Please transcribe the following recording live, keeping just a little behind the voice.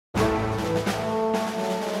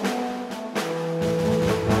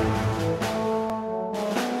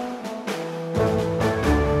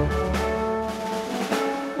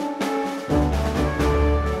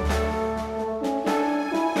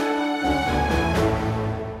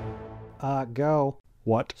Go.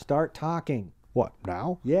 What? Start talking. What,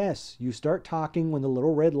 now? Yes, you start talking when the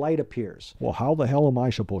little red light appears. Well, how the hell am I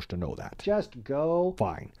supposed to know that? Just go.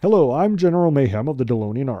 Fine. Hello, I'm General Mayhem of the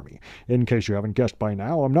Delonian Army. In case you haven't guessed by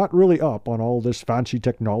now, I'm not really up on all this fancy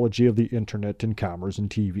technology of the internet and cameras and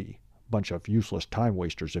TV. Bunch of useless time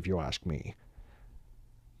wasters, if you ask me.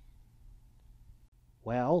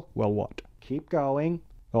 Well, what? keep going.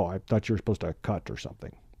 Oh, I thought you were supposed to cut or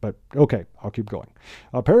something. But okay, I'll keep going.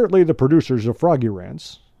 Apparently the producers of Froggy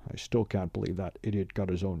Rantz, I still can't believe that idiot got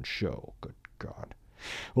his own show. Good God.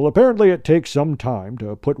 Well, apparently it takes some time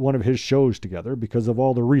to put one of his shows together because of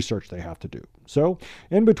all the research they have to do. So,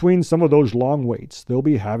 in between some of those long waits, they'll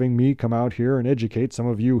be having me come out here and educate some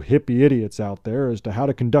of you hippie idiots out there as to how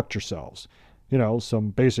to conduct yourselves. You know, some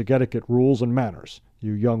basic etiquette rules and manners.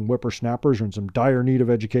 You young whippersnappers are in some dire need of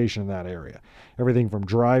education in that area. Everything from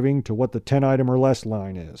driving to what the 10-item or less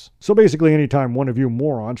line is. So basically, anytime one of you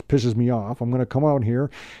morons pisses me off, I'm going to come out here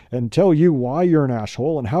and tell you why you're an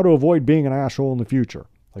asshole and how to avoid being an asshole in the future.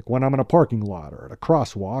 Like when I'm in a parking lot or at a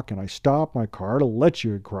crosswalk and I stop my car to let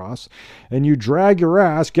you cross and you drag your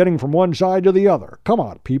ass getting from one side to the other. Come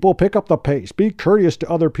on, people, pick up the pace. Be courteous to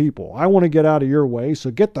other people. I want to get out of your way, so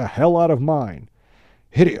get the hell out of mine.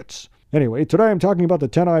 Idiots. Anyway, today I'm talking about the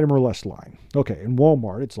 10-item or less line. Okay, in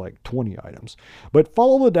Walmart it's like 20 items. But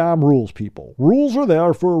follow the damn rules, people. Rules are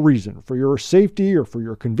there for a reason, for your safety or for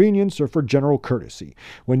your convenience or for general courtesy.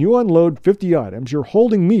 When you unload 50 items, you're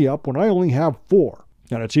holding me up when I only have 4.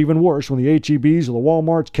 And it's even worse when the H-E-Bs or the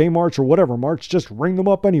Walmarts, Kmarts, or whatever marts just ring them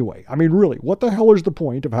up anyway. I mean, really, what the hell is the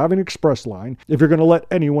point of having an express line if you're going to let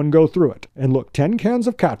anyone go through it? And look, 10 cans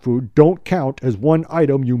of cat food don't count as one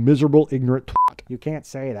item, you miserable, ignorant twat. You can't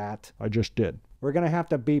say that. I just did. We're going to have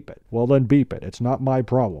to beep it. Well, then beep it. It's not my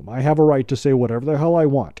problem. I have a right to say whatever the hell I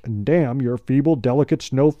want. And damn your feeble, delicate,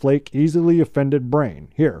 snowflake, easily offended brain.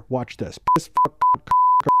 Here, watch this. Piss, fuck,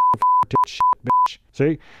 shit, bitch.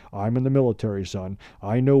 See? I'm in the military, son.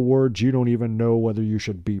 I know words you don't even know whether you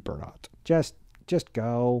should beep or not. Just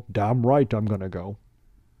go. Damn right I'm gonna go.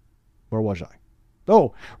 Where was I?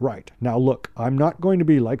 Oh, right. Now look, I'm not going to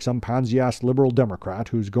be like some pansy-ass liberal Democrat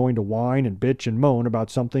who's going to whine and bitch and moan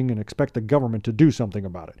about something and expect the government to do something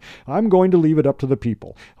about it. I'm going to leave it up to the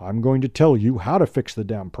people. I'm going to tell you how to fix the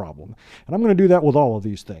damn problem. And I'm going to do that with all of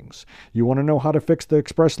these things. You want to know how to fix the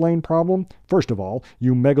express lane problem? First of all,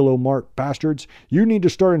 you megalomart bastards, you need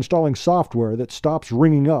to start installing software that stops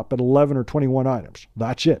ringing up at 11 or 21 items.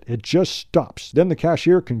 That's it. It just stops. Then the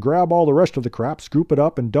cashier can grab all the rest of the crap, scoop it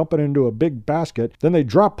up, and dump it into a big basket. Then they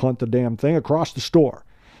drop punt the damn thing across the store.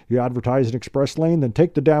 You advertise an express lane, then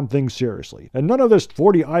take the damn thing seriously. And none of this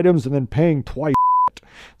 40 items and then paying twice.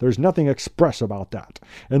 There's nothing express about that.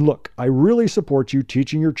 And look, I really support you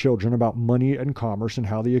teaching your children about money and commerce and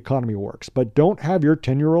how the economy works, but don't have your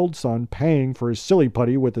 10-year-old son paying for his silly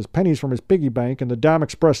putty with his pennies from his piggy bank in the damn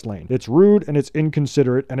express lane. It's rude and it's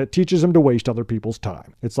inconsiderate and it teaches him to waste other people's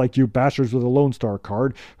time. It's like you bastards with a Lone Star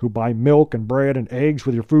card who buy milk and bread and eggs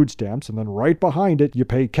with your food stamps, and then right behind it you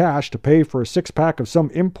pay cash to pay for a 6-pack of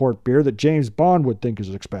some import beer that James Bond would think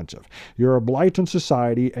is expensive. You're a blight on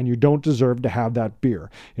society and you don't deserve to have that beer.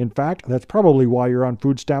 In fact, that's probably why you're on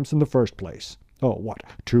food stamps in the first place. Oh, what?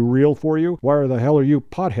 Too real for you? Why the hell are you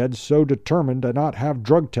potheads so determined to not have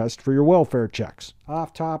drug tests for your welfare checks?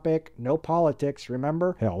 Off topic. No politics,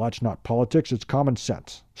 remember? Hell, that's not politics, it's common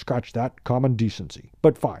sense. Scratch that, common decency.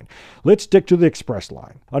 But fine, let's stick to the express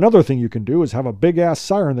line. Another thing you can do is have a big-ass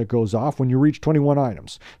siren that goes off when you reach 21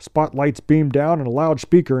 items. Spotlights beam down and a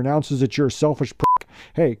loudspeaker announces that you're a selfish prick.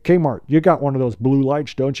 Hey, Kmart, you got one of those blue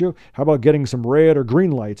lights, don't you? How about getting some red or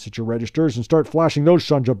green lights at your registers and start flashing those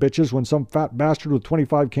sons of bitches when some fat bastard with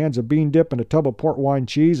 25 cans of bean dip and a tub of port wine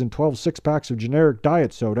cheese and 12 six-packs of generic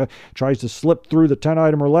diet soda tries to slip through the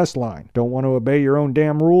 10-item or less line. Don't want to obey your own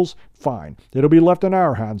damn rules? Fine. It'll be left in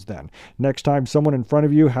our hands then. Next time someone in front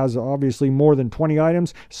of you has obviously more than 20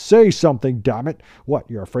 items, say something, damn it. What,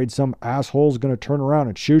 you're afraid some asshole's going to turn around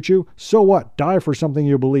and shoot you? So what? Die for something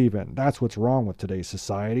you believe in. That's what's wrong with today's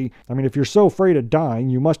society. I mean, if you're so afraid of dying,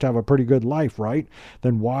 you must have a pretty good life, right?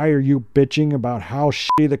 Then why are you bitching about how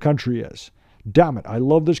shitty the country is? Damn it, I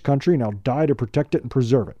love this country and I'll die to protect it and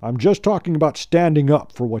preserve it. I'm just talking about standing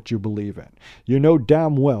up for what you believe in. You know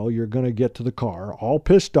damn well you're going to get to the car all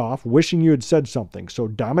pissed off, wishing you had said something. So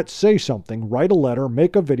damn it, say something, write a letter,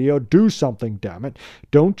 make a video, do something, damn it.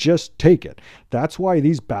 Don't just take it. That's why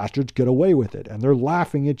these bastards get away with it, and they're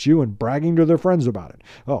laughing at you and bragging to their friends about it.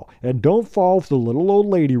 Oh, and don't fall for the little old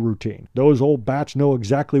lady routine. Those old bats know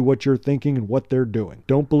exactly what you're thinking and what they're doing.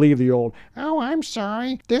 Don't believe the old, "Oh, I'm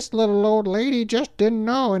sorry, this little old lady just didn't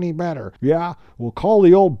know any better." Yeah, we'll call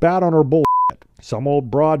the old bat on her bull. Some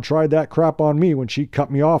old broad tried that crap on me when she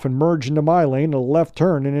cut me off and merged into my lane at a left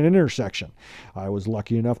turn in an intersection. I was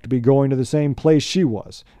lucky enough to be going to the same place she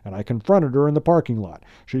was, and I confronted her in the parking lot.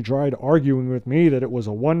 She tried arguing with me that it was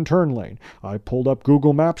a one-turn lane. I pulled up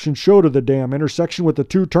Google Maps and showed her the damn intersection with the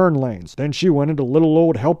 2 turn lanes. Then she went into little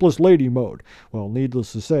old helpless lady mode. Well,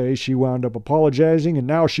 needless to say, she wound up apologizing, and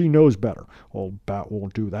now she knows better. Old bat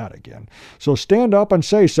won't do that again. So stand up and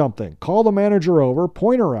say something. Call the manager over,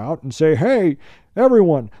 point her out, and say, "Hey,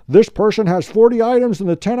 everyone, this person has 40 items in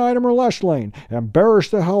the 10 item or less lane. Embarrass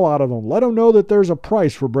the hell out of them. Let them know that there's a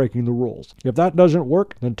price for breaking the rules. If that doesn't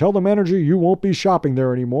work, then tell the manager you won't be shopping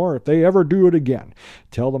there anymore if they ever do it again.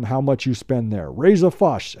 Tell them how much you spend there. Raise a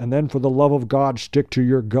fuss, and then for the love of God, stick to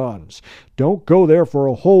your guns. Don't go there for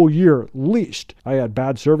a whole year at least. I had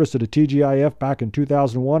bad service at a TGIF back in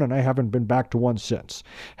 2001, and I haven't been back to one since.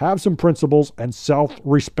 Have some principles and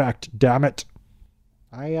self-respect, damn it."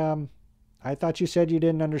 I thought you said you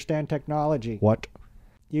didn't understand technology. What?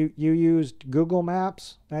 You used Google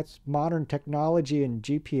Maps? That's modern technology and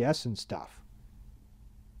GPS and stuff.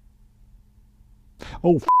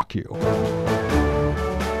 Oh, f*** you.